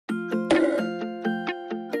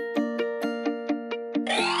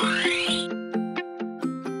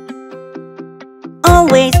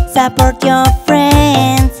support your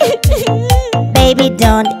friends. Baby,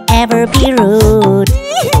 don't ever be rude,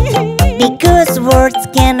 because words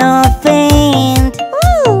can offend.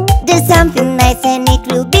 Do something nice and it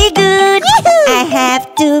will be good. I have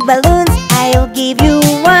 2 balloons, I'll give you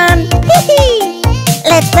 1.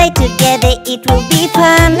 Let's play together, it will be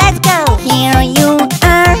fun. Let's go! Here you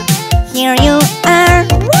are, here you are.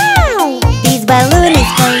 Wow! This balloon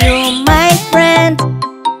is for you, my friend.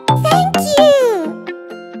 Thank you!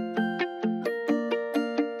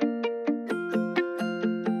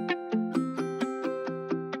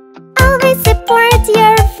 Always support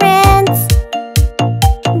your friends.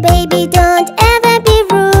 Baby, don't ever be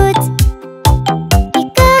rude,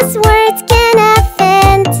 because words can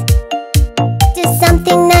offend. Do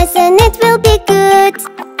something nice and it will be good.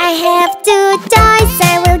 I have 2 toys,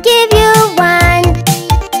 I will give you 1.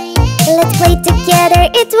 Let's play together,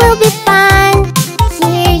 it will be fun.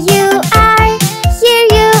 Here you are, here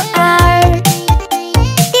you are.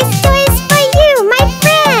 This toy is for you, my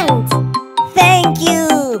friend. Thank you.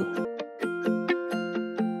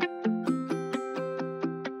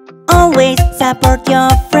 Always support your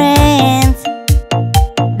friends.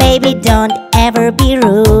 Baby, don't ever be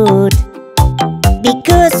rude,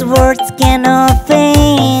 because words can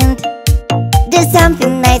offend. Do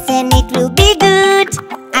something nice and it will be good.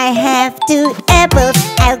 I have 2 apples,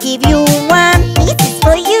 I'll give you 1. This is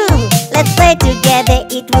for you. Let's play together,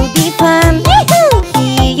 it will be fun.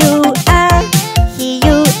 Here you are, here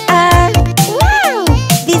you are. Wow!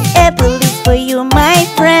 This apple is for you, my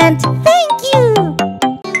friend. Thank you.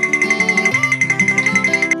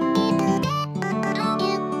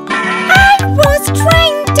 I was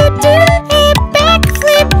trying to do a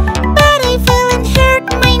backflip, but I fell and hurt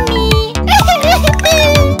my knee.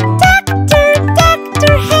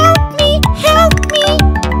 Doctor, help me,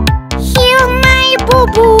 heal my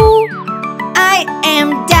boo-boo. I am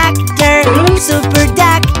doctor, super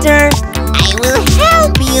doctor. I will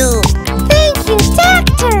help you. Thank you,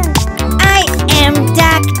 doctor. I am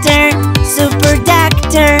doctor, super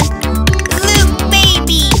doctor. Look,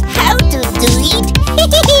 baby, how to do it.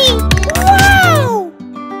 Wow!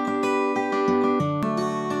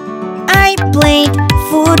 I played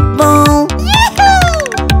football. Yahoo!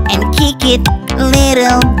 And kick it,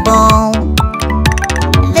 little ball.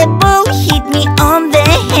 The ball hit me on the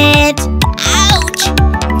head. Ouch!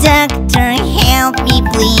 Doctor, help me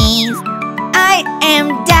please. I am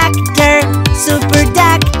doctor, super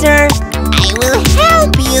doctor. I will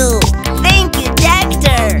help you. Thank you,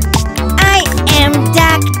 doctor. I am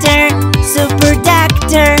doctor, super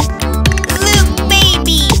doctor. Look,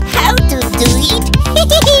 baby, how to do it.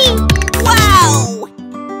 Wow!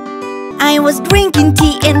 I was drinking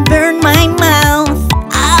tea and burned my mouth.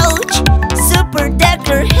 Ouch! Super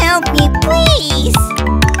doctor, help me please.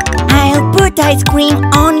 I'll put ice cream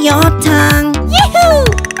on your tongue. Yahoo!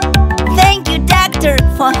 Thank you, doctor,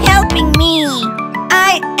 for helping me.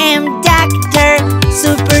 I am doctor,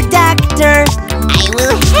 super doctor. I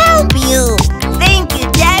will help you. Thank you,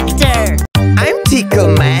 doctor. I'm Tickle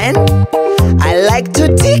Man. I like to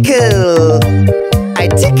tickle. I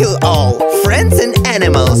tickle all friends and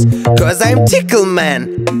animals, 'cause I'm Tickle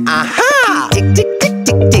Man. Aha! Tick, tick, tick,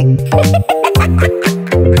 tick, tick.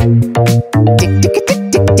 Tick, tick, tick,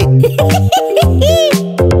 tick, tick.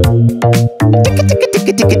 Tick, tick, tick,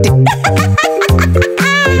 tick, tick, tick.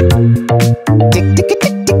 Tick, tick, tick,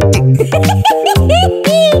 tick, tick.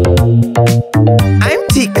 I'm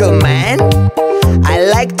Tickle Man. I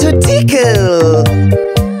like to tickle.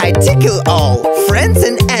 I tickle all friends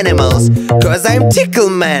and animals, 'cause I'm Tickle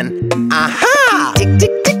Man. Aha! Tick,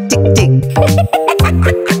 tick, tick, tick, tick.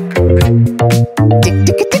 Tick,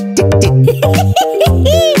 tick, tick, tick, tick.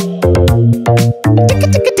 Tick,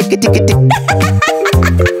 tick, tick, tick, tick, tick.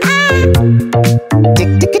 Tick,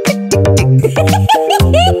 tick, tick, tick, tick.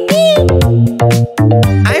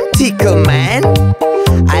 I'm Tickle Man.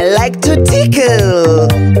 I like to tickle.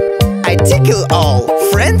 I tickle all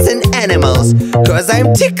friends and animals, 'cause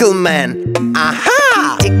I'm Tickle Man.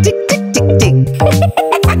 Aha! Tick, tick, tick, tick, tick.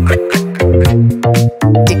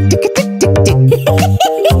 Tick, tick, tick, tick, tick.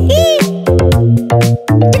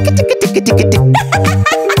 Tick, tick, tick, tick, tick, tick.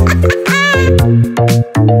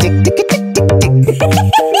 Tick, tick, tick, tick, tick.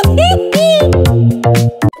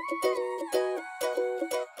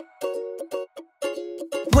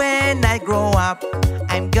 When I grow up,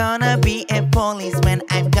 I'm gonna be a policeman.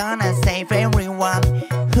 I'm gonna save everyone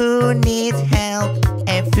who needs help.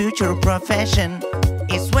 A future profession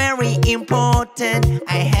is very important.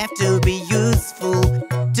 I have to be useful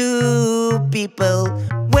to people.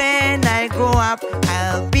 When I grow up,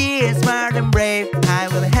 I'll be smart and brave. I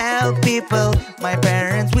will help people. My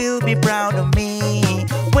parents will be proud of me.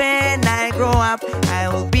 When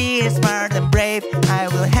be smart and brave. I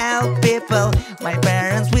will help people. My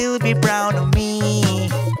parents will be proud of me.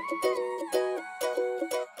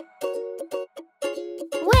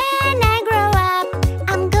 When I grow up,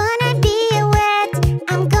 I'm gonna be a vet.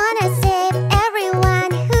 I'm gonna save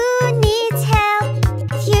everyone who needs help.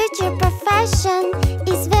 Future profession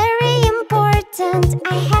is very important.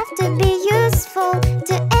 I have to be useful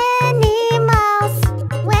to animals.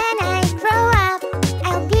 When I grow up,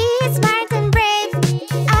 I'll be smart and brave.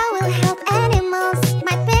 I will help animals.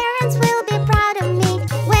 My parents will be proud of me.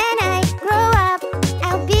 When I grow up,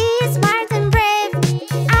 I'll be smart and brave.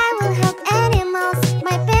 I will help animals.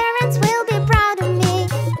 My parents will be proud of me.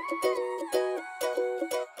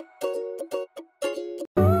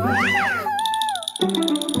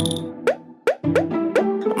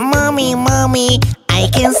 Mommy, mommy, I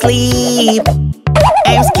can't sleep.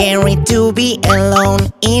 I'm scared to be alone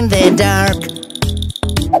in the dark.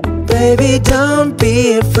 Baby, don't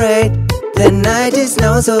be afraid. The night is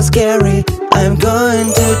not so scary. I'm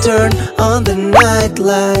going to turn on the night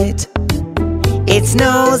light. It's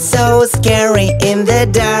not so scary in the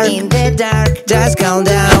dark. In the dark. Just calm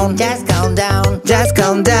down. Just calm down. Just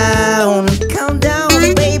calm down. Calm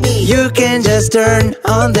down, baby. You can just turn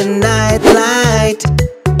on the night light.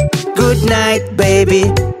 Good night,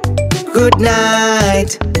 baby. Good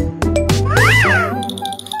night.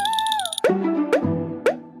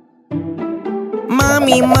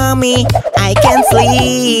 Mommy, mommy, I can't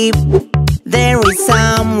sleep. There is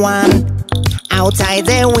someone outside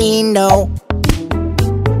the window.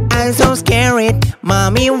 I'm so scared.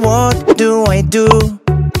 Mommy, what do I do?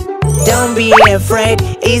 Don't be afraid,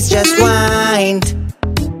 it's just wind.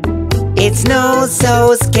 It's not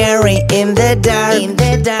so scary in the dark. In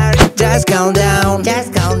the dark. Just calm down.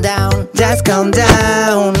 Just calm down. Just calm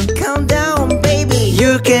down. Calm down, baby.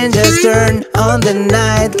 You can just turn on the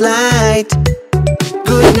night light.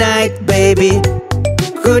 Good night, baby.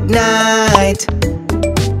 Good night.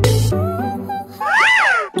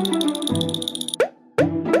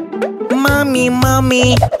 Mommy,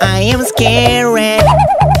 mommy, I am scared.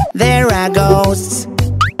 There are ghosts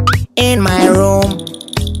in my room.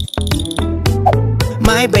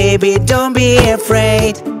 My baby, don't be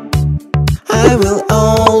afraid. I will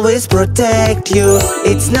always protect you.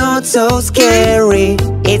 It's not so scary.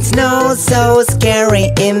 It's not so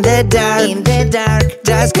scary in the dark. In the dark.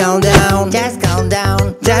 Just calm down. Just calm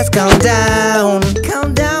down. Just calm down.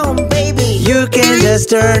 Calm down, baby. You can just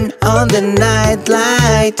turn on the night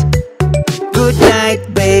light. Good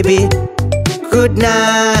night, baby. Good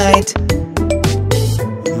night.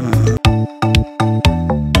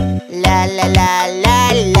 La la la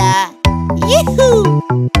la la. Yee-hoo!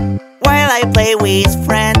 While I play with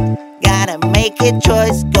friend, gotta make a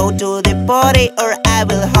choice. Go to the party or I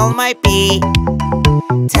will hold my pee.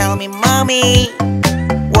 Tell me, mommy,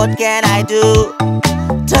 what can I do?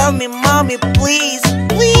 Tell me, mommy, please,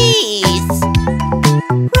 please.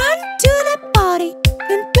 Run to the party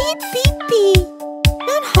and pee pee pee.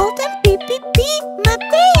 Don't hold and pee pee pee, my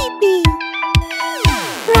baby.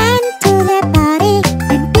 Run to the party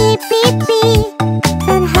and pee pee pee.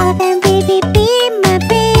 Don't hold and pee pee pee, my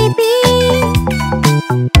baby.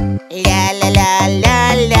 La la la la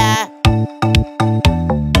la.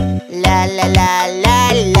 La la la la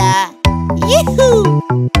la. Yee-hoo!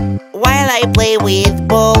 While I play with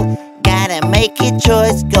ball, gotta make a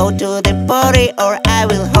choice. Go to the party or I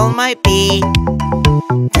will hold my pee.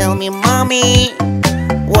 Tell me, mommy,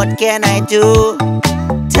 what can I do?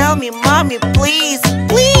 Tell me, mommy, please,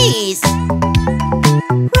 please.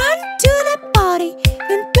 Run to the party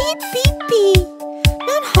and pee pee pee.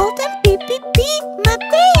 Don't hold and pee pee pee,